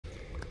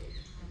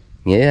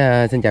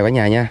Nghĩa xin chào cả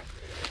nhà nha.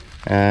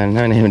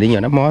 Nơi này mình đi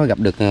vào nắp mối gặp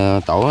được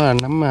tổ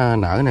nấm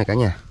nở này cả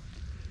nhà.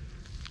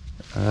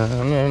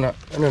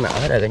 Nó nở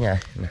hết rồi cả nhà.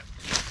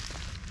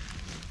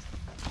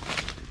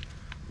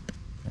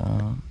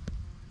 Đó.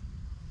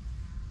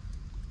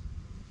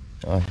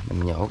 Rồi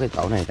mình nhổ cái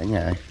tổ này cả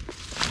nhà.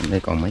 Đây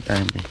còn mấy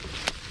tay đây.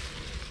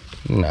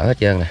 Nó nở hết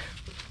trơn nè.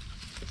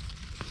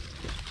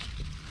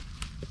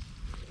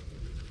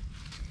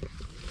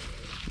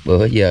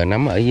 Bữa giờ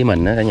nấm ở với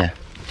mình đó cả nhà,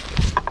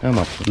 nó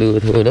mọc lưa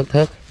thưa đất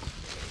thớt,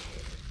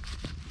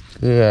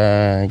 cứ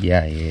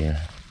dài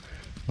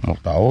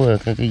một tổ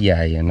cái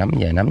dài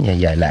nấm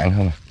dài lạng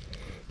không à.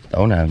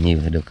 Tổ nào nhiều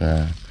thì được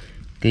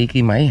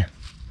ký mấy à.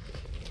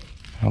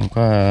 Không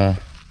có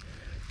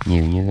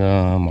nhiều như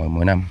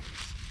mỗi năm.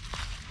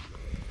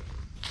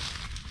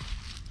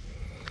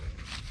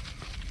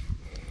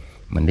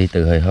 Mình đi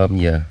từ hồi hôm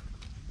giờ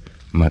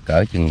mà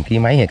cỡ chừng ký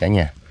mấy rồi cả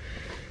nhà.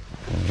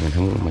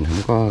 Mình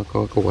không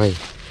có quay.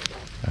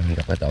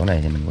 Gặp cái tổ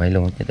này thì mình quay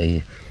luôn, chứ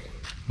tại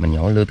mình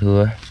nhổ lưa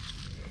thưa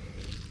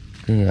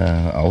cái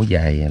ổ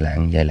dài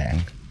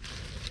lạng.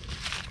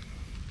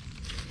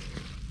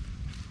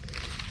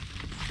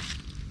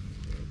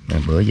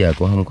 Bữa giờ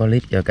cũng không có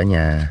clip cho cả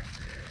nhà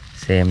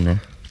xem nữa.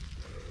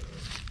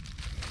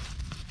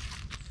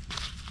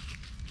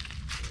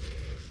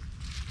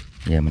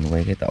 Giờ mình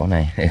quay cái tổ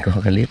này để có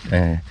cái clip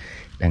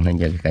đăng lên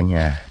cho cả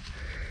nhà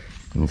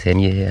mình xem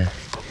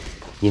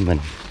với mình.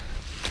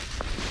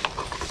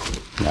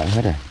 Nở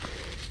hết rồi.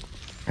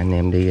 Anh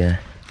em đi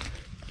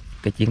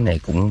cái chuyến này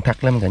cũng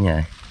thắc lắm cả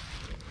nhà.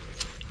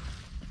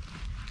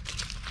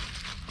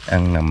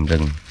 Ăn nằm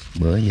rừng,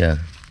 bữa giờ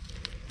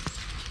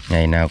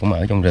ngày nào cũng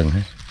ở trong rừng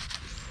hết.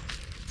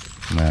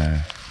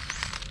 Mà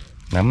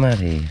nấm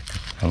thì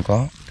không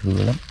có,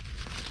 thưa lắm.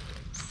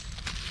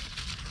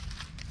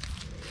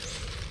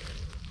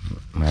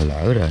 Mà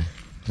lỡ rồi,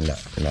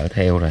 lỡ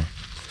theo rồi.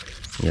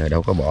 Giờ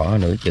đâu có bỏ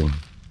nửa chừng.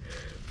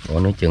 Bỏ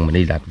nửa chừng mình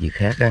đi làm việc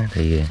khác á,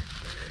 thì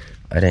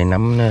ở đây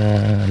nấm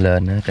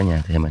lên á cả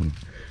nhà, thì mình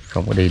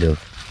không có đi được.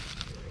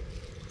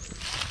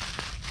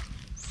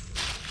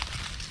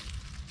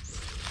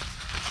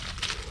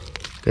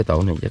 Cái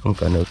tổ này chắc cũng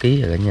cỡ nửa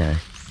ký rồi cả nhà.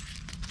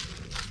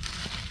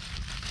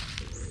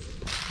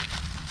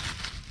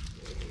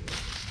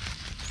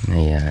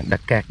 Này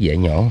đất cát dễ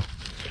nhổ.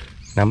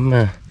 Nấm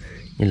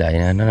với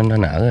lại nó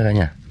nở cả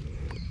nhà.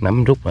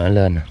 Nấm rút nó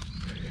lên nè.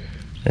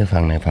 Cái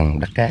phần này phần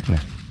đất cát nè,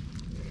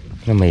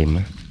 nó mềm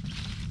á.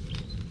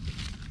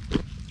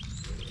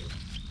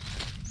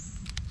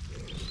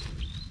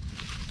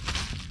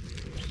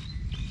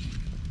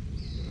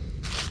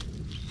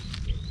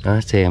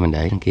 Đó, xe mình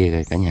để đằng kia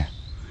rồi cả nhà.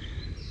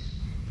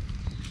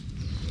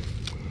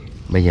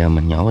 Bây giờ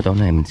mình nhổ cái tổ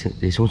này, mình sẽ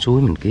đi xuống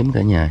suối mình kiếm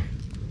cả nhà.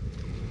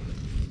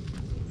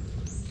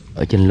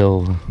 Ở trên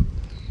lô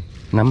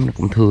nấm nó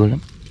cũng thưa lắm.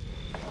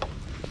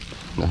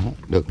 Đó,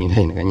 được như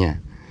thế nè cả nhà.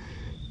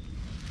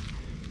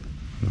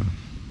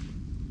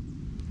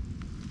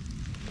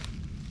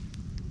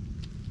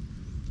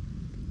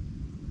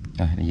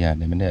 Rồi bây giờ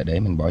để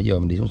mình bỏ vô,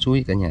 mình đi xuống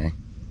suối cả nhà.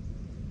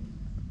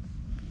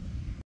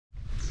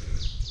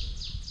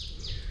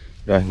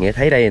 Rồi Nghĩa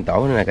thấy đây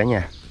tổ nữa nè cả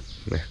nhà.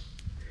 Nè.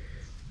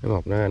 Nó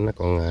mọc nó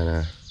còn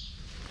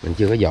mình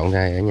chưa có dọn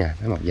ra cả nhà,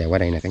 nó mọc dài qua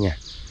đây nè cả nhà.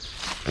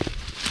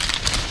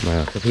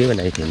 Mà cái phía bên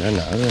đây thì nó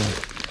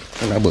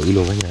nở bự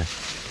luôn cả nhà.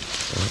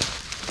 Đó.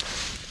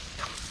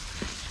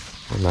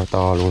 Nó nở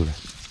to luôn nè.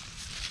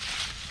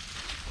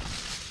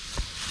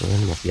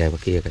 Nó mọc dài qua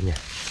kia cả nhà.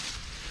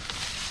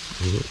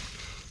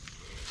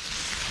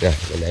 Rồi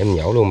để mình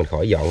nhổ luôn, mình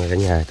khỏi dọn ra cả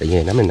nhà, tại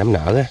vì nấm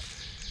nở á.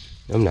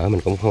 Nấm nở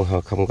mình cũng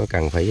không có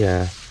cần phải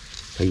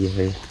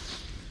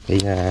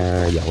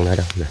dọn nữa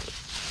đâu nè.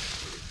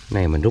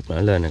 Này mình rút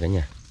nở lên nè cả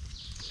nhà.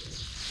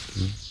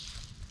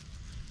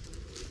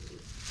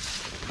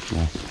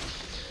 Rồi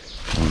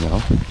mình nhổ.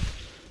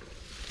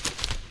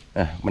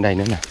 Bên đây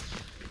nữa nè.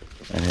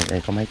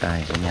 Đây có mấy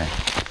tay cả nhà.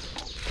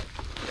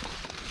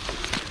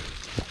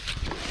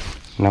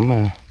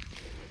 Nấm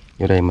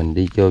vô đây mình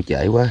đi vô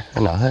trễ quá,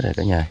 nó nở hết rồi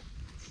cả nhà.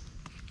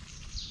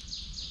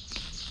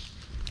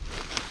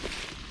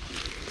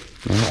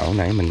 Đó, ổ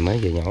nãy mình mới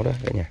vừa nhổ đó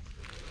cả nhà.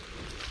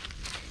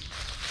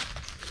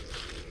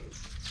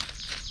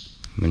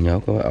 Mình nhổ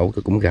có ổ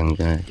cũng gần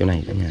chỗ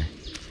này cả nhà.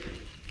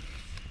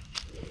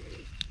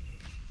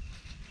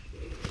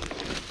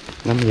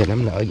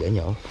 Nấm nở dễ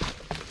nhổ.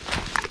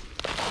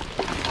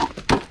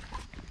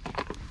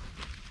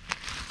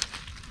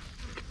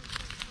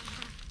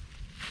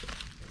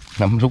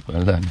 Nấm rút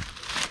lên.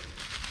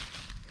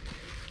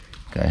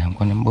 Kệ không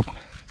có nấm búp.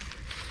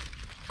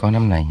 Có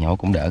nấm này nhổ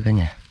cũng đỡ cả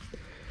nhà.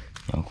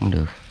 Nhổ cũng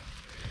được.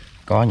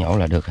 Có nhổ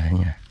là được cả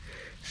nhà.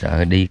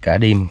 Sợ đi cả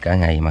đêm cả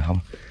ngày mà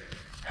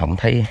không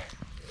thấy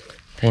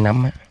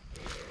nấm á,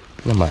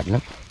 nó mệt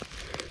lắm.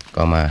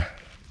 Còn mà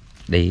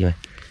đi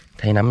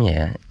thấy nấm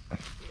nhẹ,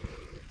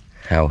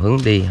 hào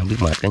hứng đi không biết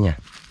mệt cả nhà.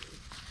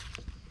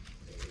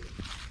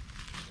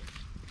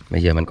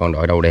 Bây giờ mình còn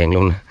đội đầu đèn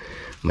luôn nè.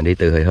 Mình đi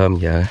từ hồi hôm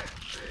giờ,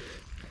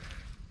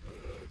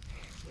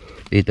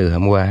 đi từ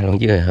hôm qua luôn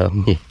chứ hồi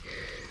hôm gì.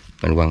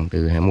 Mình quăng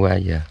từ hôm qua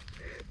giờ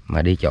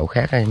mà đi chỗ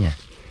khác á nha,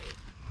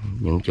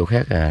 những chỗ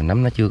khác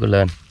nấm nó chưa có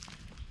lên.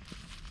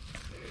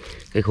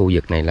 Cái khu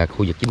vực này là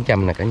khu vực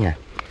 900 nè cả nhà.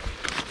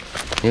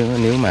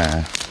 Nếu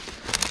mà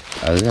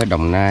ở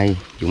Đồng Nai,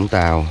 Vũng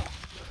Tàu,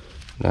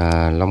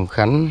 Long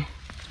Khánh,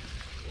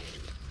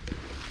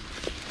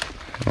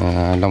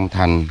 Long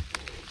Thành,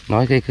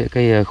 nói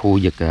cái khu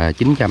vực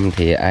 900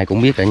 thì ai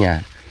cũng biết cả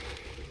nhà.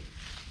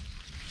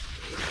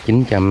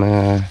 900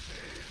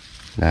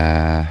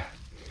 là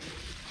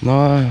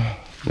nó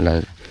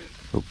là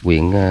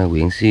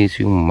huyện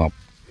Xuyên Mộc,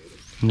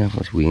 nó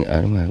có huyện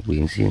ở mà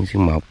huyện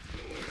Xuyên Mộc,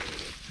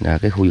 là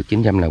cái khu vực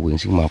 900 là huyện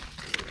Xuyên Mộc,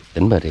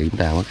 tỉnh Bà Rịa Vũng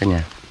Tàu đó cả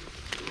nhà.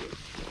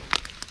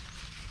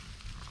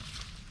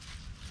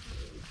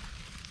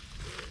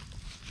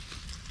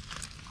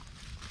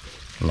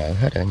 Nở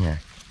hết ở nhà.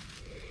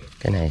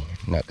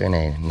 Cái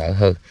này nở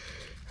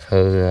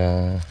hơi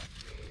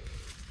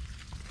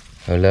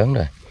lớn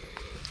rồi.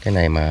 Cái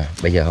này mà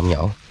bây giờ không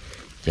nhổ,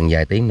 chừng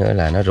vài tiếng nữa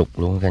là nó rụt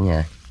luôn cả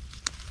nhà.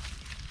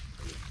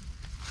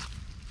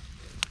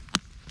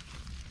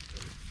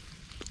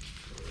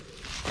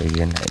 Thì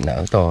cái này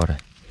nở to rồi,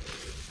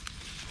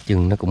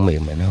 chân nó cũng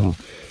mềm mà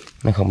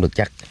nó không được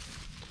chắc.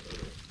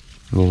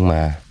 Nhưng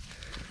mà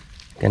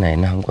cái này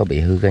nó không có bị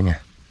hư cả nhà.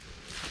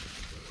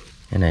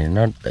 Cái này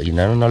nó tự nhiên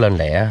nó lên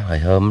lẻ. Hồi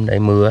hôm đây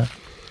mưa,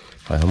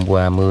 hồi hôm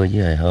qua mưa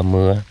với hồi hôm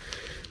mưa,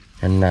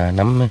 nên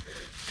nấm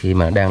khi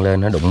mà đang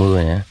lên nó đụng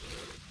mưa nè,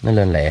 nó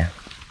lên lẹ,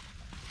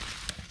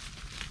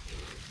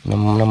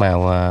 nó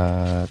mau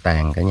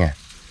tàn cả nhà.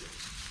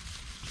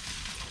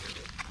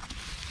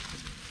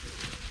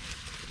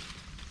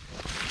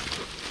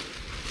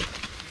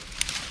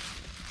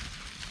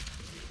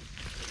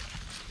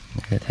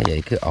 Thấy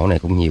vậy cái ổ này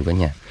cũng nhiều cả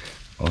nhà.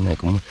 Ổ này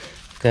cũng,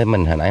 cái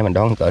mình hồi nãy mình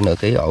đoán cỡ nửa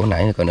ký, ổ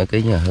nãy cỡ nửa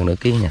ký nhưng hơn nửa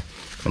ký nha.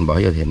 Mình bỏ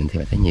vô thì mình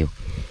thấy nhiều.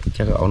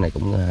 Chắc cái ổ này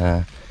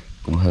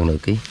cũng hơn nửa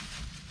ký.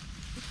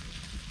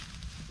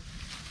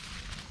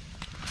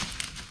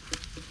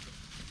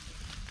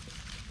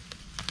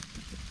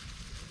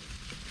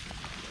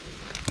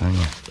 Đó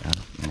nha,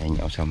 này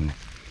nhổ xong nè.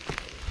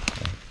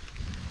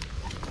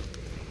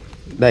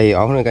 Đây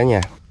ổ nữa cả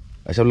nhà.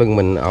 Ở sau lưng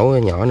mình ổ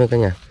nhỏ nữa cả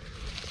nhà.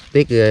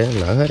 Tiếc ghê,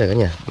 nở hết rồi cả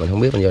nhà. Mình không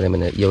biết mình vô đây,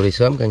 mình vô đi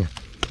sớm cả nhà.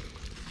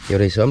 Vô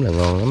đi sớm là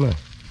ngon lắm rồi.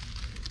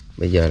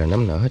 Bây giờ là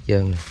nấm nở hết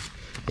trơn rồi.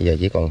 Bây giờ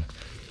chỉ còn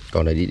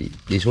là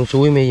đi xuống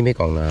suối mới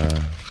còn là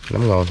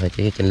nấm ngon thôi,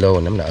 chứ trên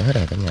lô nấm nở hết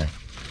rồi cả nhà.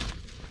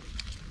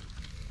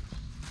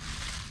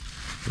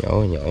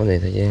 Nhổ thì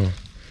thôi chứ.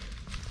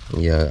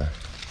 Bây giờ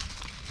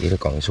chỉ có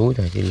còn suối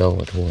thôi, chứ lô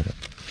mà thua rồi.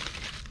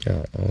 Trời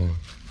ơi,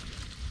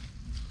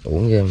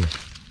 uổng ghê mà.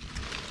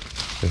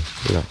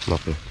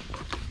 Mọc này.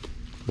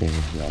 Nở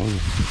này.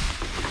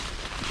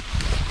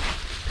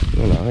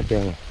 Nó nở hết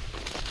trơn rồi.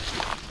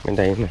 Bên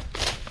đây nè,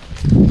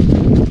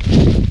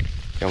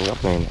 trong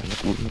góc này nè,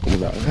 nó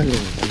cũng nở hết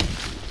luôn.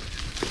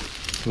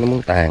 Nó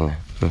muốn tàn nè.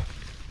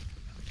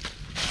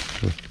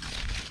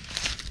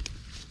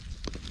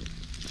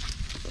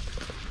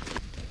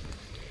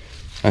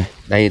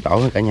 Đây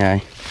tổ cả nhà ơi.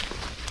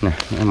 Nè,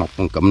 nó mọc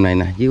một cụm này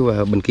nè,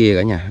 dưới bên kia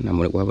cả nhà, nằm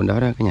qua bên đó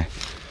đó cả nhà.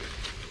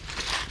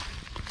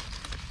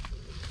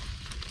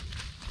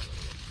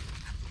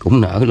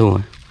 Cũng nở luôn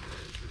á.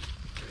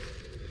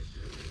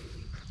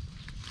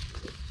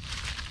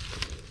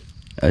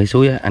 Ở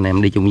suối á, anh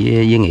em đi chung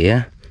với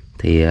Nghĩa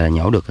thì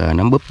nhổ được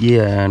nấm búp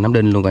với nấm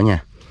đinh luôn cả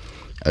nhà.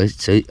 Ở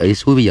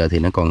suối bây giờ thì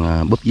nó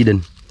còn búp với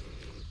đinh,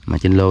 mà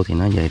trên lô thì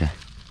nó vậy rồi.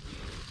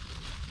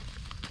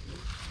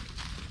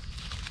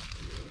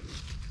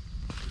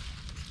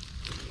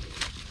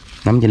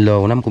 Nấm trên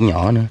lô nấm cũng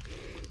nhỏ nữa.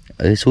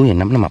 Ở suối thì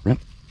nấm nó mập lắm.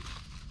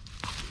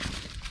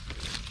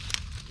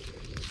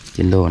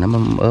 Trên lô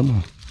nấm ốm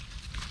không.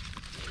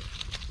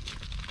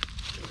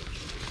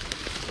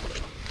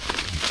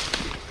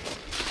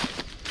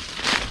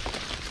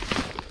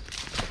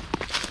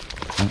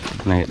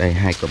 Này đây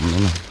hai cụm nữa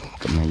nè,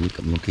 cụm này với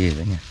cụm bên kia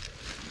cả nhà.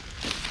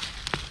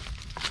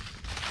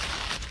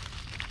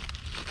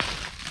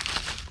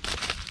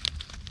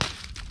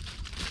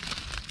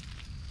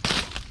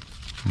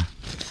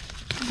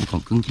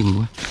 Còn cứng chân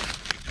quá.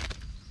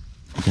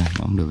 Trời, nó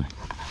không được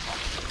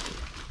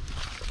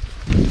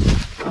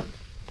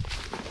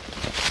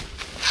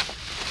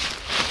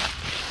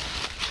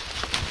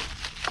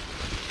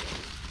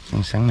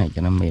rồi. Sáng này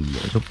cho nó mềm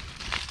dễ rút.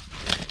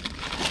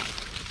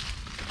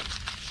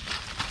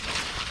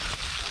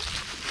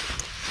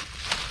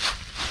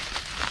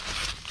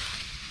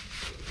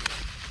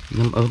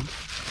 Nấm ốm.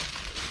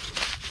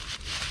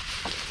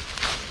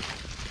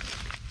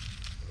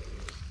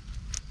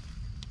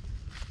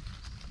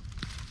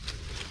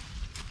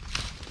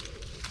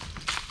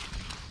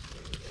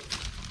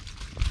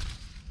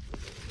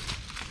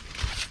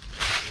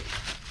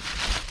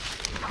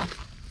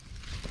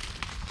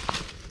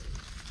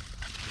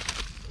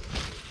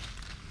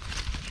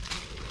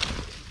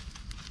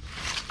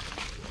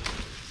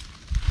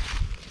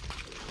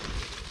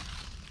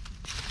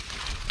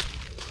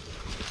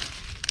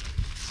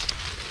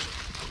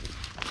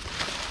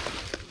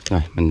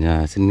 Rồi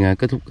mình xin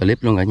kết thúc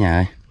clip luôn cả nhà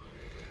ơi.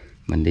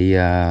 Mình đi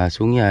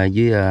xuống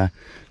dưới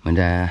mình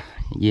ra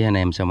với anh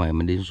em xong rồi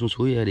mình đi xuống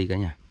suối đi cả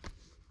nhà.